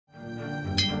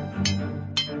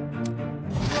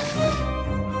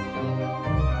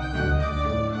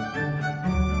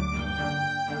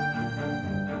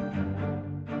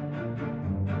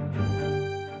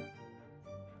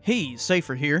Hey,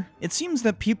 Cypher here. It seems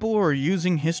that people are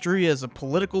using history as a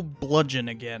political bludgeon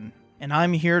again, and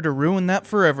I'm here to ruin that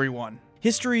for everyone.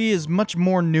 History is much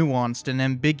more nuanced and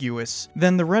ambiguous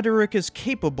than the rhetoric is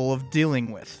capable of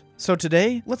dealing with. So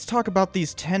today, let's talk about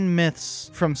these 10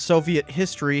 myths from Soviet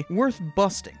history worth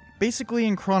busting, basically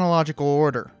in chronological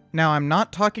order. Now, I'm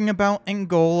not talking about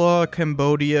Angola,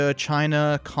 Cambodia,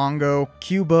 China, Congo,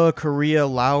 Cuba, Korea,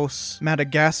 Laos,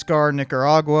 Madagascar,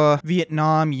 Nicaragua,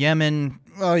 Vietnam, Yemen.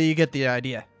 Well, you get the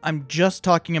idea. I'm just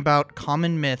talking about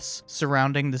common myths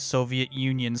surrounding the Soviet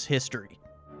Union's history.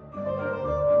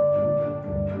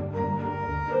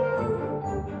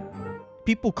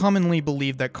 People commonly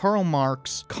believe that Karl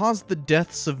Marx caused the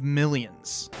deaths of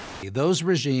millions. Those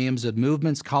regimes and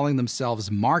movements calling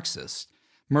themselves Marxist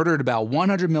murdered about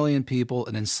 100 million people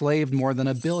and enslaved more than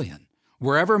 1 billion.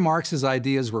 Wherever Marx's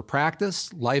ideas were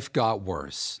practiced, life got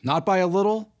worse. Not by a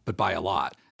little, but by a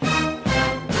lot.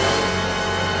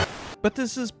 But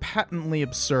this is patently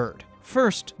absurd.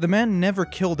 First, the man never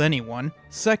killed anyone.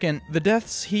 Second, the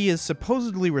deaths he is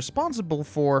supposedly responsible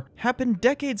for happened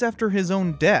decades after his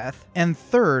own death. And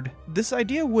third, this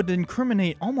idea would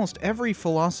incriminate almost every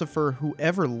philosopher who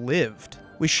ever lived.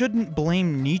 We shouldn't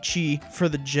blame Nietzsche for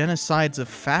the genocides of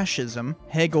fascism,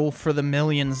 Hegel for the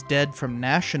millions dead from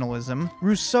nationalism,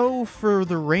 Rousseau for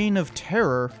the reign of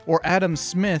terror, or Adam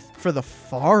Smith for the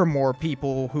far more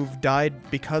people who've died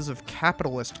because of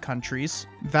capitalist countries.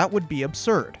 That would be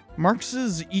absurd.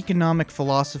 Marx's economic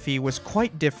philosophy was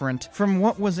quite different from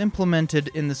what was implemented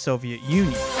in the Soviet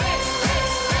Union.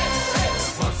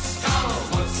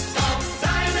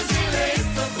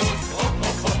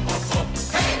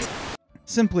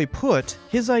 Simply put,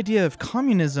 his idea of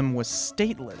communism was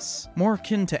stateless, more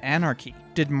akin to anarchy.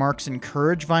 Did Marx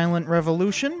encourage violent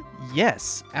revolution?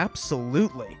 Yes,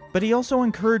 absolutely. But he also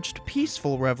encouraged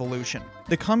peaceful revolution.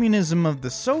 The communism of the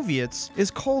Soviets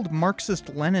is called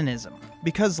Marxist-Leninism,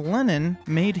 because Lenin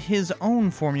made his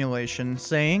own formulation,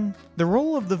 saying, "The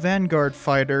role of the vanguard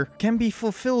fighter can be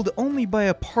fulfilled only by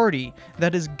a party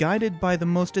that is guided by the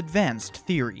most advanced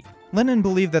theory." Lenin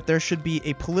believed that there should be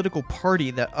a political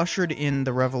party that ushered in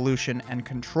the revolution and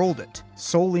controlled it,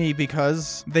 solely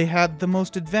because they had the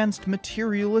most advanced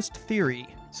materialist theory.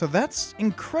 So that's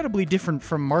incredibly different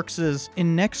from Marx's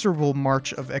inexorable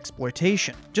march of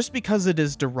exploitation. Just because it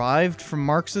is derived from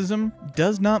Marxism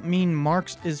does not mean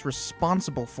Marx is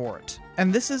responsible for it.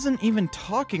 And this isn't even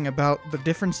talking about the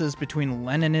differences between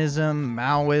Leninism,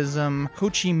 Maoism, Ho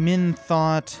Chi Minh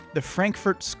thought, the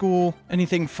Frankfurt School,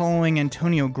 anything following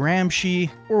Antonio Gramsci,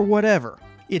 or whatever.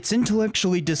 It's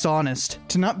intellectually dishonest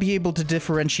to not be able to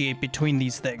differentiate between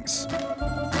these things.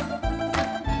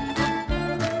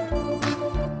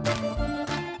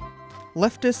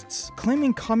 Leftists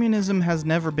claiming communism has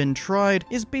never been tried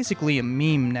is basically a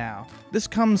meme now. This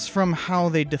comes from how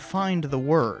they defined the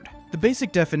word. The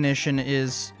basic definition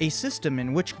is a system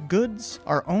in which goods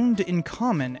are owned in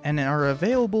common and are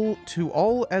available to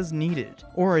all as needed,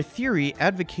 or a theory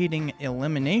advocating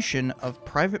elimination of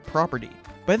private property.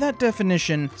 By that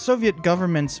definition, Soviet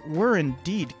governments were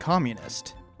indeed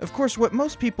communist. Of course, what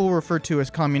most people refer to as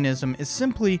communism is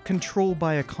simply control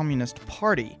by a communist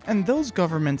party, and those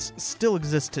governments still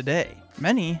exist today.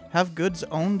 Many have goods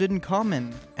owned in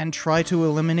common, and try to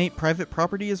eliminate private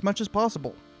property as much as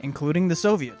possible, including the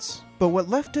Soviets. But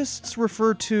what leftists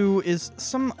refer to is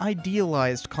some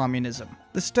idealized communism,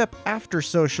 the step after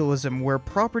socialism where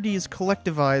property is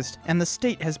collectivized and the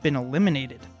state has been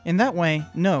eliminated. In that way,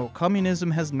 no, communism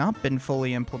has not been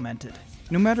fully implemented.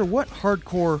 No matter what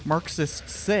hardcore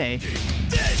Marxists say,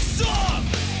 this song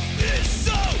is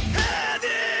so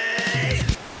heavy!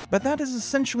 But that is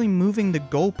essentially moving the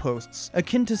goalposts,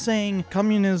 akin to saying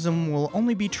communism will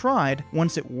only be tried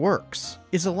once it works.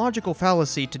 It's a logical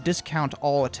fallacy to discount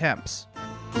all attempts.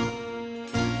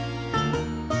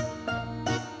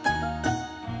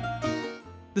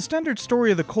 The standard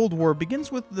story of the Cold War begins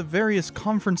with the various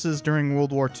conferences during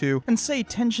World War II, and say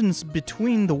tensions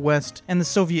between the West and the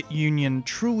Soviet Union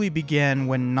truly began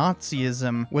when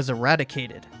Nazism was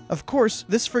eradicated. Of course,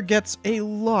 this forgets a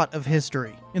lot of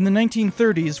history. In the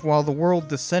 1930s, while the world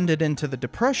descended into the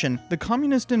Depression, the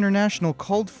Communist International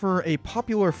called for a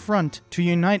popular front to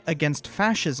unite against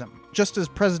fascism, just as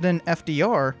President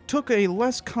FDR took a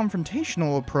less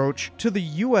confrontational approach to the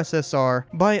USSR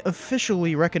by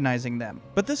officially recognizing them.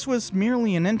 But this was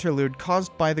merely an interlude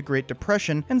caused by the Great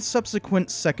Depression and subsequent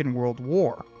Second World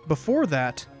War. Before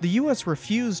that, the US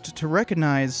refused to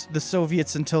recognize the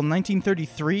Soviets until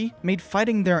 1933, made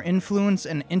fighting their influence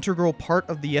an integral part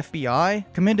of the FBI,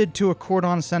 committed to a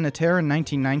cordon sanitaire in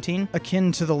 1919,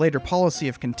 akin to the later policy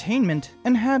of containment,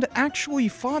 and had actually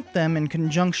fought them in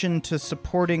conjunction to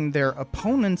supporting their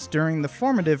opponents during the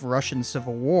formative Russian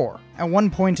Civil War. At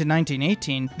one point in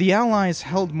 1918, the Allies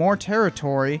held more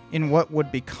territory in what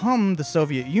would become the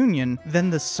Soviet Union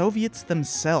than the Soviets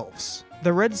themselves.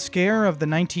 The Red Scare of the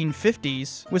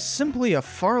 1950s was simply a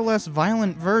far less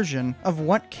violent version of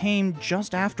what came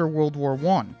just after World War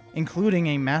I, including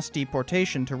a mass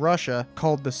deportation to Russia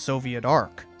called the Soviet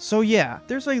Ark. So yeah,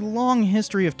 there's a long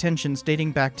history of tensions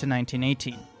dating back to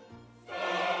 1918.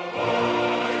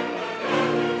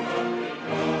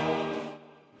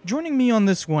 Joining me on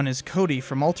this one is Cody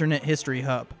from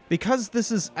AlternateHistoryHub, because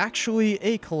this is actually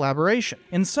a collaboration.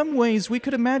 In some ways, we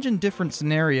could imagine different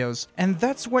scenarios, and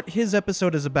that's what his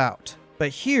episode is about. But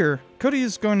here, Cody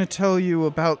is going to tell you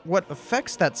about what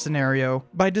affects that scenario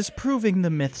by disproving the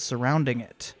myths surrounding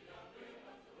it.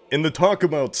 In the talk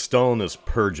about Stalinist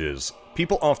purges,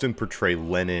 people often portray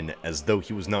Lenin as though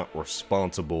he was not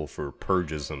responsible for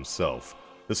purges himself.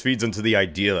 This feeds into the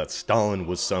idea that Stalin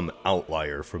was some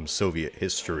outlier from Soviet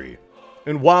history.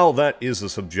 And while that is a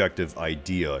subjective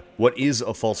idea, what is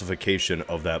a falsification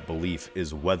of that belief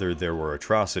is whether there were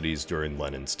atrocities during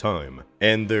Lenin's time.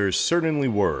 And there certainly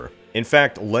were. In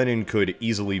fact, Lenin could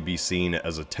easily be seen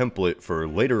as a template for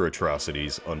later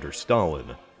atrocities under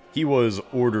Stalin. He was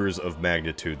orders of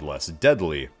magnitude less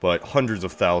deadly, but hundreds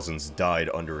of thousands died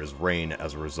under his reign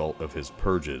as a result of his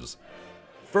purges.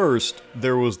 First,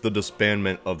 there was the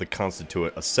disbandment of the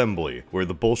Constituent Assembly, where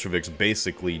the Bolsheviks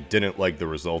basically didn't like the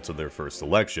results of their first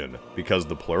election, because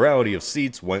the plurality of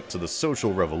seats went to the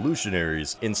social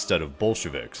revolutionaries instead of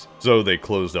Bolsheviks, so they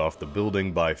closed off the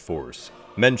building by force.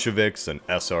 Mensheviks and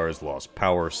SRs lost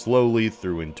power slowly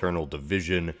through internal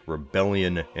division,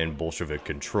 rebellion, and Bolshevik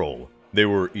control. They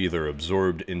were either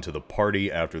absorbed into the party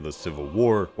after the Civil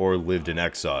War, or lived in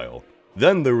exile.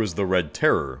 Then there was the Red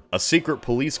Terror, a secret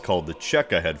police called the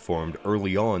Cheka had formed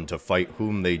early on to fight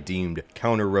whom they deemed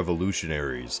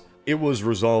counter-revolutionaries. It was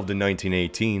resolved in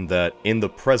 1918 that, in the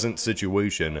present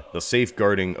situation, the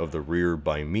safeguarding of the rear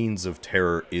by means of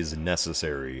terror is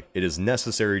necessary. It is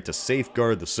necessary to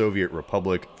safeguard the Soviet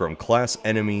Republic from class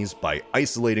enemies by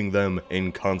isolating them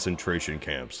in concentration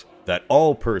camps. That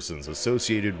all persons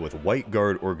associated with White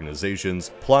Guard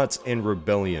organizations, plots, and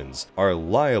rebellions are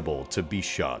liable to be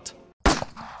shot.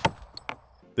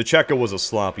 The Cheka was a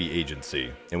sloppy agency,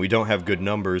 and we don't have good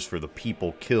numbers for the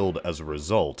people killed as a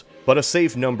result, but a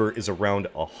safe number is around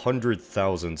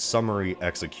 100,000 summary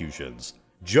executions.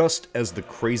 Just as the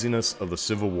craziness of the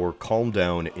Civil War calmed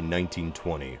down in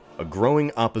 1920, a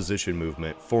growing opposition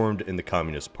movement formed in the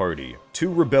Communist Party.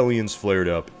 Two rebellions flared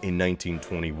up in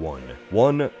 1921,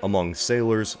 one among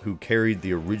sailors who carried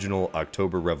the original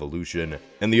October Revolution,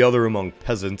 and the other among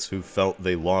peasants who felt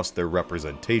they lost their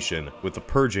representation with the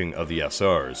purging of the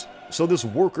SRs. So this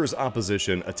workers'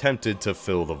 opposition attempted to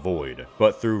fill the void,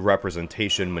 but through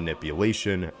representation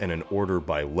manipulation and an order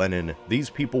by Lenin,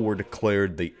 these people were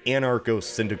declared the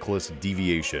anarcho-syndicalist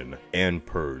deviation and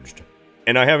purged.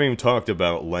 And I haven't even talked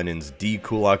about Lenin's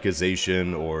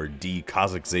de-Kulakization or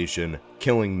de-Kazakhization,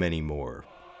 killing many more.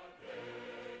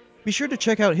 Be sure to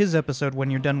check out his episode when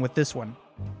you're done with this one.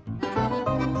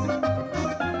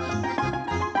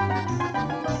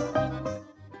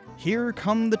 Here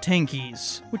come the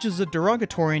tankies, which is a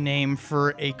derogatory name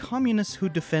for a communist who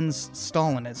defends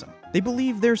Stalinism. They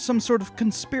believe there's some sort of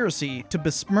conspiracy to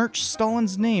besmirch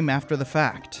Stalin's name after the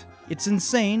fact. It's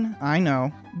insane, I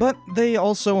know, but they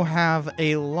also have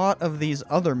a lot of these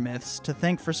other myths to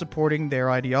thank for supporting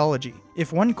their ideology.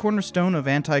 If one cornerstone of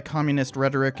anti-communist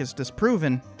rhetoric is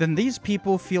disproven, then these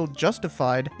people feel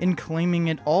justified in claiming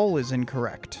it all is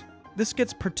incorrect. This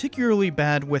gets particularly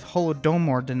bad with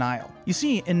Holodomor denial. You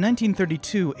see, in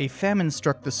 1932, a famine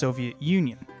struck the Soviet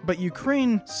Union, but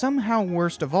Ukraine somehow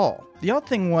worst of all. The odd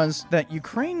thing was that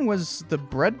Ukraine was the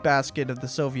breadbasket of the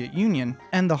Soviet Union,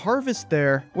 and the harvest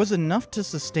there was enough to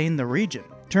sustain the region.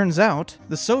 Turns out,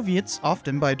 the Soviets,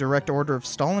 often by direct order of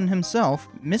Stalin himself,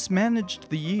 mismanaged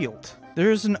the yield.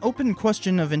 There's an open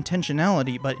question of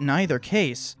intentionality, but in either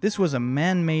case, this was a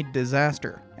man-made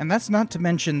disaster. And that's not to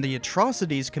mention the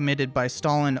atrocities committed by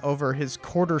Stalin over his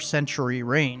quarter-century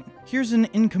reign. Here's an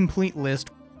incomplete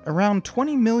list. Around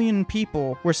 20 million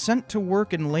people were sent to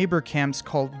work in labor camps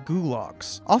called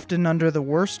gulags, often under the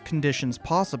worst conditions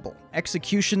possible.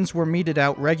 Executions were meted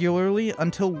out regularly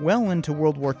until well into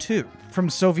World War II. From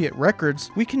Soviet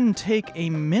records, we can take a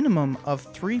minimum of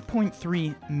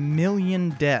 3.3 million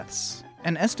deaths.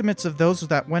 and estimates of those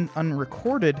that went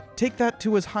unrecorded take that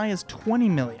to as high as 20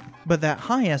 million. But that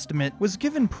high estimate was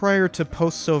given prior to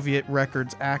post-Soviet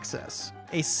records access.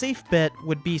 A safe bet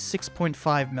would be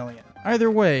 6.5 million.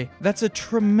 Either way, that's a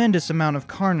tremendous amount of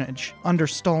carnage under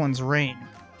Stalin's reign.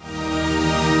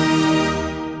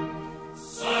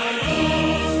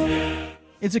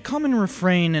 It's a common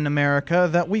refrain in America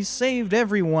that we saved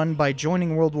everyone by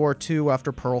joining World War II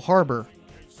after Pearl Harbor.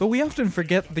 But we often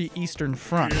forget the Eastern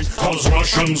Front. Because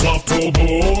Russians love to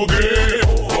boogie.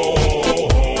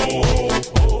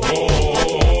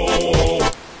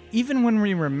 Even when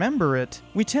we remember it,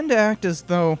 we tend to act as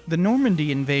though the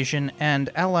Normandy invasion and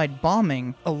Allied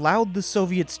bombing allowed the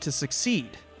Soviets to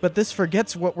succeed. But this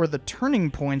forgets what were the turning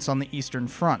points on the Eastern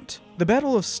Front. The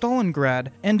Battle of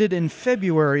Stalingrad ended in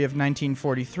February of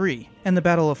 1943, and the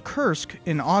Battle of Kursk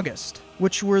in August,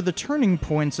 which were the turning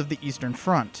points of the Eastern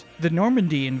Front. The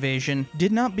Normandy invasion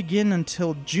did not begin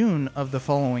until June of the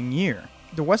following year.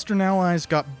 The Western Allies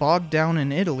got bogged down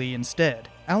in Italy instead.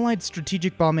 Allied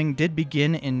strategic bombing did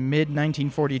begin in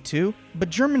mid-1942, but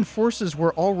German forces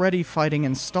were already fighting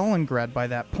in Stalingrad by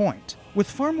that point. With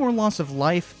far more loss of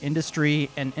life, industry,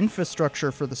 and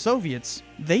infrastructure for the Soviets,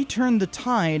 they turned the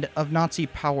tide of Nazi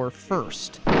power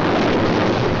first.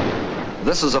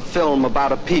 This is a film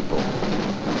about a people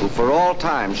who for all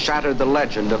time shattered the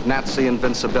legend of Nazi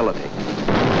invincibility.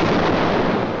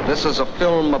 This is a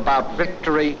film about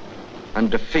victory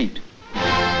and defeat.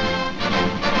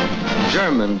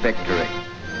 German victory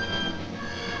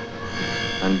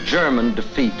and German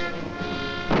defeat.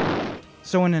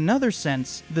 So in another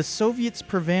sense, the Soviets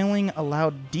prevailing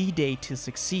allowed D-Day to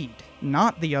succeed,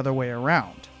 not the other way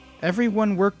around.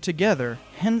 Everyone worked together,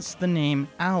 hence the name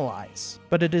Allies.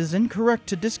 But it is incorrect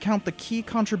to discount the key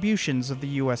contributions of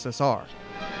the USSR.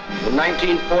 In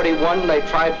 1941, they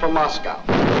tried for Moscow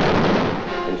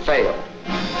and failed.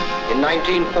 In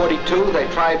 1942, they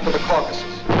tried for the Caucasus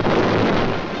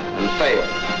and failed.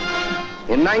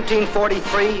 In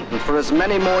 1943, and for as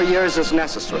many more years as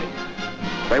necessary,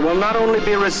 they will not only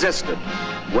be resisted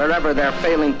wherever their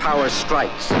failing power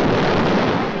strikes,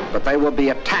 but they will be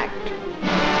attacked,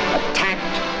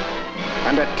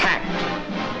 and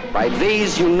attacked by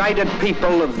these united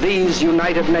people of these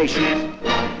united nations.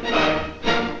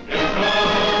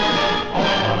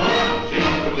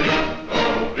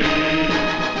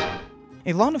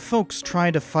 A lot of folks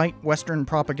try to fight Western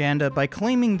propaganda by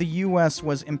claiming the US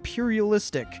was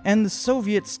imperialistic and the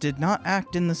Soviets did not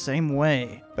act in the same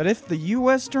way. But if the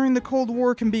US during the Cold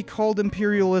War can be called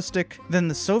imperialistic, then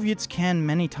the Soviets can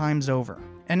many times over.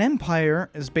 An empire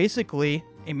is basically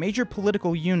a major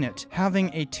political unit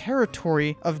having a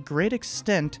territory of great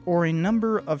extent or a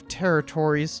number of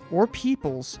territories or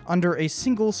peoples under a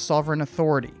single sovereign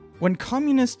authority. When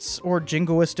communists or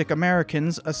jingoistic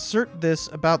Americans assert this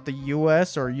about the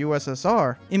US or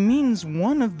USSR, it means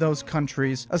one of those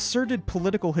countries asserted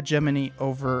political hegemony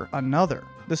over another.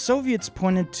 The Soviets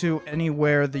pointed to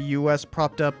anywhere the US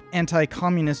propped up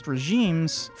anti-communist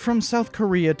regimes, from South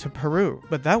Korea to Peru,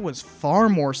 but that was far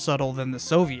more subtle than the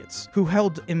Soviets, who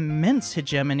held immense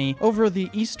hegemony over the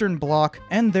Eastern Bloc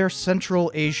and their Central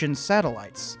Asian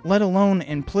satellites, let alone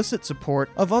implicit support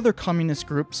of other communist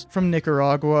groups from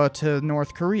Nicaragua to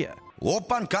North Korea.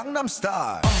 Oppan Gangnam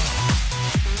Style.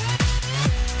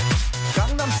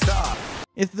 Gangnam Style.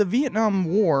 If the Vietnam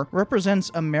War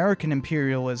represents American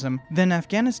imperialism, then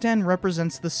Afghanistan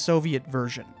represents the Soviet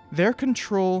version. Their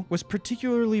control was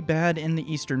particularly bad in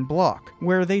the Eastern Bloc,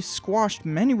 where they squashed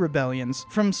many rebellions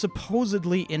from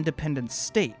supposedly independent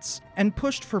states, and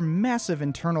pushed for massive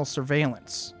internal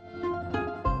surveillance.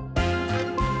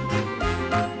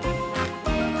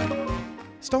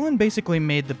 Stalin basically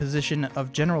made the position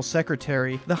of General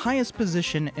Secretary the highest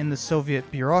position in the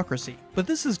Soviet bureaucracy, but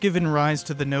this has given rise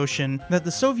to the notion that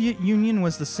the Soviet Union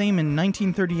was the same in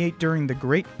 1938 during the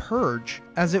Great Purge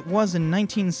as it was in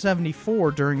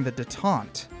 1974 during the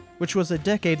Détente, which was a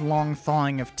decade-long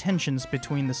thawing of tensions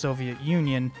between the Soviet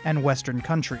Union and Western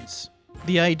countries.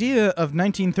 The idea of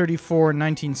 1934 and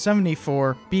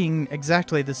 1974 being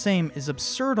exactly the same is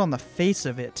absurd on the face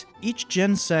of it. Each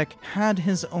gensec had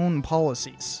his own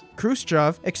policies.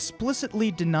 Khrushchev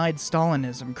explicitly denied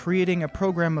Stalinism, creating a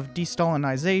program of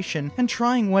de-Stalinization and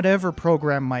trying whatever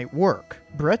program might work.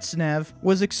 Brezhnev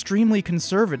was extremely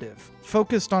conservative,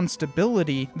 focused on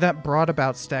stability that brought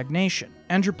about stagnation.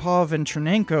 Andropov and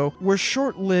Chernenko were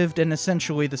short-lived and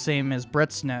essentially the same as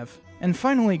Brezhnev. And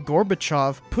finally,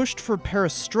 Gorbachev pushed for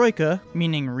perestroika,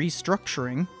 meaning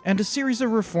restructuring, and a series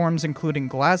of reforms including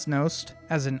glasnost,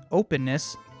 as in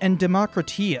openness, and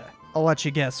demokratia. I'll let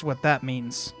you guess what that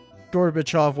means.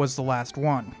 Gorbachev was the last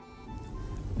one.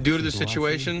 Due to the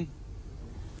situation,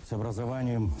 С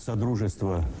образованием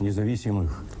Содружества независимых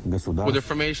государств With the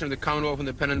formation of the Commonwealth of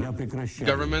Independent я прекращаю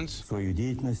Governments, свою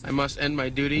деятельность I must end my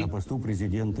duty на посту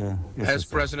президента as СССР.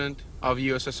 President of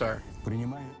USSR.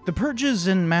 Принимаю The purges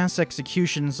and mass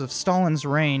executions of Stalin's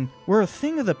reign were a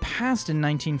thing of the past in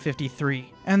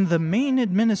 1953, and the main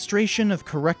administration of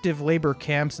corrective labor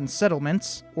camps and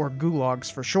settlements, or gulags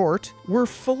for short, were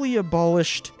fully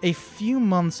abolished a few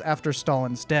months after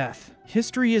Stalin's death.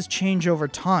 History has changed over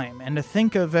time, and to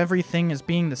think of everything as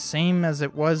being the same as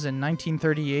it was in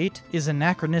 1938 is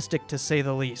anachronistic to say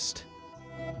the least.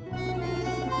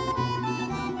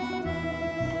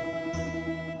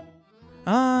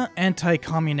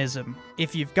 Anti-communism.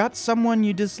 If you've got someone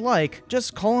you dislike,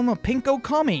 just call him a pinko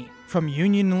commie. From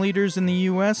union leaders in the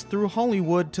US through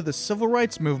Hollywood to the civil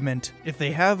rights movement, if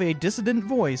they have a dissident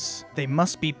voice, they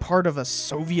must be part of a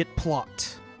Soviet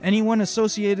plot. Anyone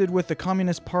associated with the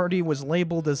Communist Party was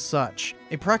labeled as such,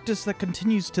 a practice that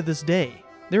continues to this day.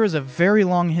 There is a very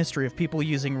long history of people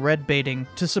using red baiting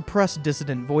to suppress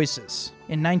dissident voices.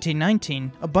 In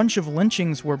 1919, a bunch of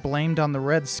lynchings were blamed on the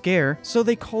Red Scare, so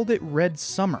they called it Red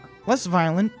Summer. Less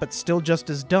violent, but still just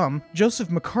as dumb, Joseph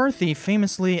McCarthy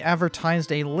famously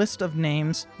advertised a list of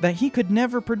names that he could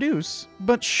never produce,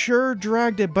 but sure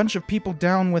dragged a bunch of people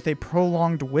down with a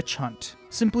prolonged witch hunt.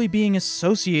 Simply being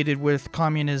associated with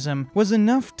communism was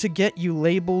enough to get you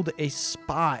labeled a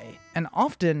spy, and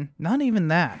often not even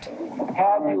that.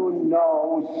 Have you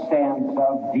no sense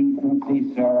of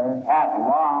decency, sir? At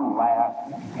long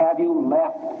last, have you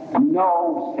left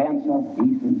no sense of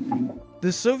decency?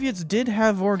 The Soviets did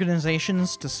have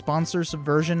organizations to sponsor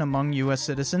subversion among US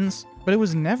citizens, but it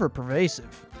was never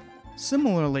pervasive.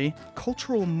 Similarly,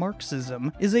 cultural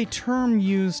Marxism is a term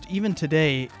used even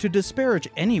today to disparage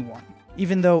anyone,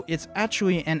 even though it's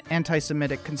actually an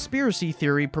anti-Semitic conspiracy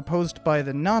theory proposed by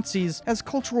the Nazis as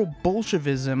cultural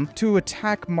Bolshevism to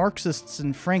attack Marxists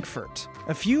in Frankfurt.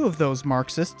 A few of those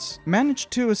Marxists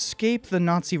managed to escape the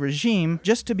Nazi regime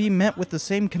just to be met with the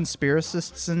same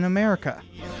conspiracists in America.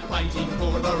 Fighting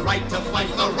for the right to fight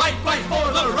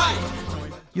for the right!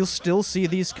 You'll still see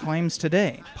these claims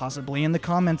today, possibly in the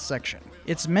comments section.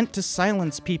 It's meant to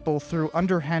silence people through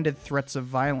underhanded threats of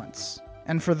violence.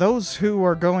 And for those who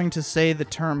are going to say the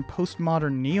term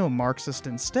postmodern neo-Marxist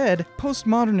instead,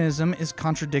 postmodernism is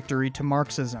contradictory to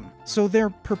Marxism, so they're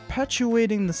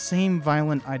perpetuating the same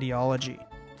violent ideology.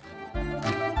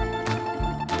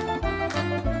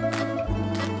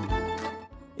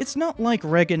 It's not like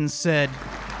Reagan said,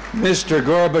 Mr.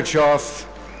 Gorbachev,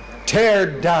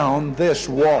 tear down this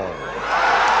wall.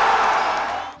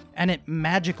 and it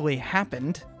magically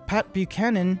happened. Pat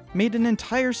Buchanan made an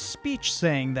entire speech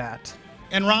saying that.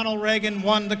 And Ronald Reagan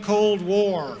won the Cold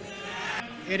War.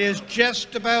 It is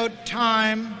just about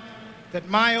time that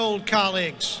my old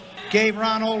colleagues gave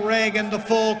Ronald Reagan the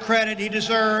full credit he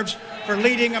deserves for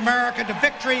leading America to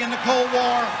victory in the Cold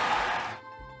War.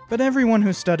 But everyone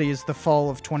who studies the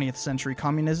fall of 20th century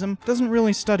communism doesn't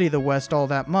really study the West all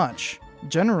that much.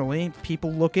 Generally,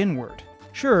 people look inward.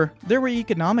 Sure, there were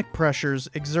economic pressures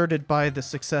exerted by the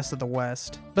success of the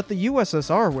West, but the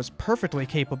USSR was perfectly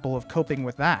capable of coping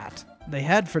with that. They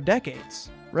had for decades.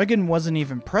 Reagan wasn't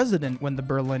even president when the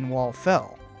Berlin Wall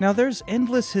fell. Now there's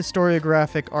endless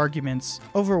historiographic arguments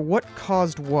over what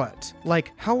caused what,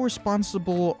 like how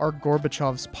responsible are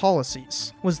Gorbachev's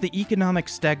policies? Was the economic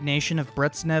stagnation of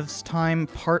Brezhnev's time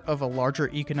part of a larger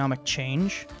economic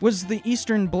change? Was the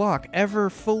Eastern Bloc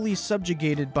ever fully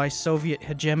subjugated by Soviet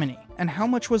hegemony? And how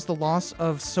much was the loss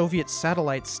of Soviet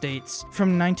satellite states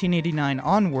from 1989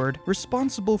 onward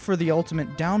responsible for the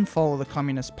ultimate downfall of the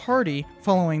Communist Party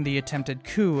following the attempted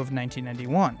coup of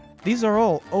 1991? These are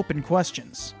all open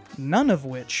questions, none of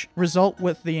which result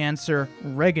with the answer,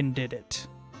 Reagan did it.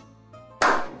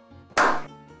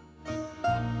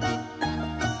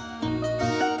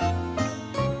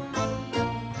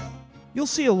 You'll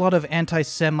see a lot of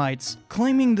anti-Semites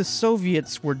claiming the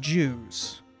Soviets were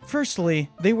Jews. Firstly,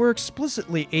 they were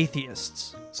explicitly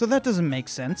atheists, so that doesn't make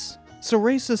sense. So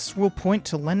racists will point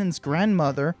to Lenin's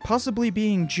grandmother possibly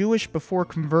being Jewish before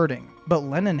converting, but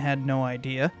Lenin had no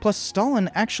idea, plus Stalin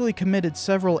actually committed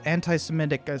several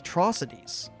anti-Semitic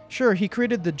atrocities. Sure, he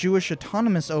created the Jewish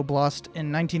Autonomous Oblast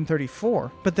in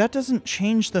 1934, but that doesn't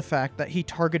change the fact that he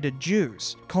targeted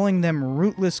Jews, calling them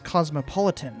rootless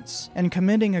cosmopolitans, and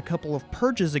committing a couple of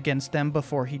purges against them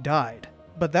before he died.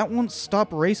 But that won't stop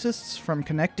racists from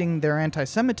connecting their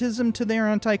anti-Semitism to their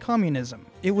anti-communism.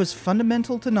 It was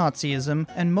fundamental to Nazism,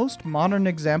 and most modern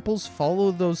examples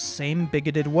follow those same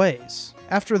bigoted ways.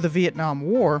 After the Vietnam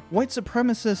War, white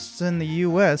supremacists in the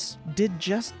US did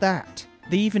just that.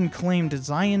 They even claimed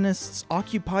Zionists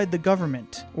occupied the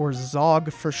government, or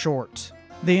ZOG for short.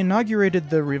 They inaugurated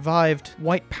the revived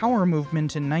white power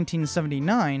movement in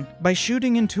 1979 by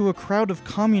shooting into a crowd of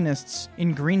communists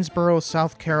in Greensboro,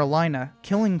 South Carolina,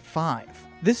 killing 5.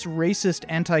 This racist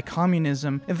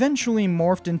anti-communism eventually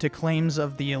morphed into claims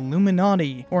of the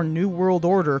Illuminati or New World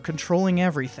Order controlling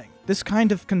everything. This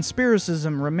kind of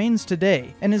conspiracism remains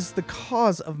today and is the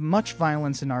cause of much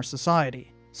violence in our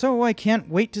society. So I can't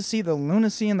wait to see the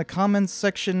lunacy in the comments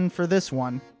section for this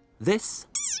one. This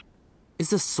is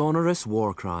the sonorous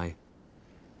war cry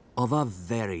of a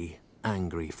very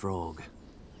angry frog.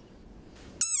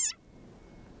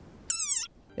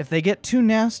 If they get too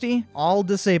nasty, I'll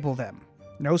disable them.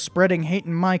 No spreading hate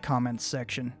in my comments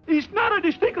section. Ist not die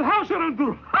Stickelhauser und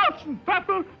du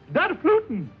Hausenpfeffer der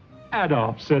Fluten.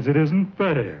 Adolf says it isn't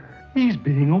fair. He's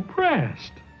being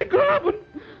oppressed. Graben!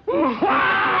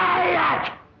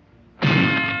 Quiet!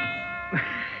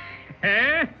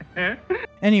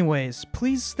 Anyways,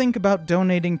 please think about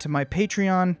donating to my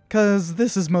Patreon, cause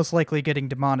this is most likely getting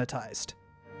demonetized.